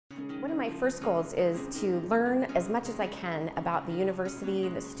One of my first goals is to learn as much as I can about the university,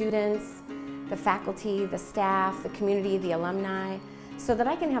 the students, the faculty, the staff, the community, the alumni, so that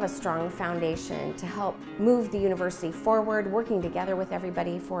I can have a strong foundation to help move the university forward, working together with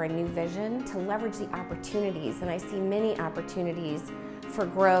everybody for a new vision to leverage the opportunities. And I see many opportunities for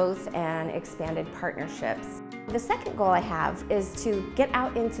growth and expanded partnerships. The second goal I have is to get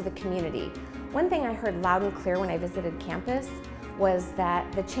out into the community. One thing I heard loud and clear when I visited campus was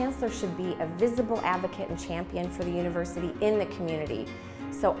that the Chancellor should be a visible advocate and champion for the university in the community.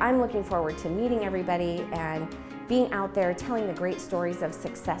 So I'm looking forward to meeting everybody and being out there telling the great stories of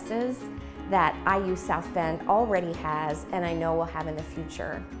successes that IU South Bend already has and I know will have in the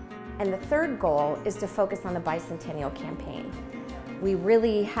future. And the third goal is to focus on the bicentennial campaign. We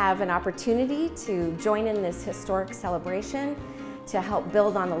really have an opportunity to join in this historic celebration to help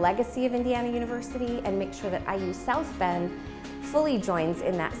build on the legacy of Indiana University and make sure that IU South Bend fully joins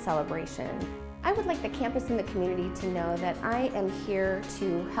in that celebration. I would like the campus and the community to know that I am here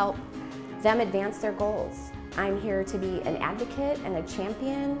to help them advance their goals. I'm here to be an advocate and a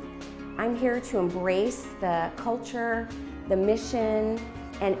champion. I'm here to embrace the culture, the mission,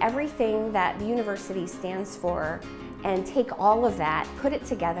 and everything that the university stands for, and take all of that, put it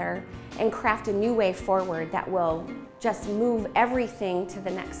together, and craft a new way forward that will just move everything to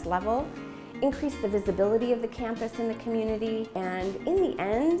the next level, increase the visibility of the campus and the community, and in the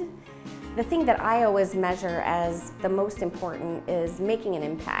end, the thing that I always measure as the most important is making an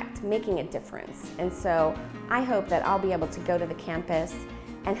impact, making a difference. And so I hope that I'll be able to go to the campus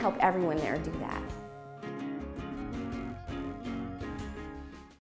and help everyone there do that.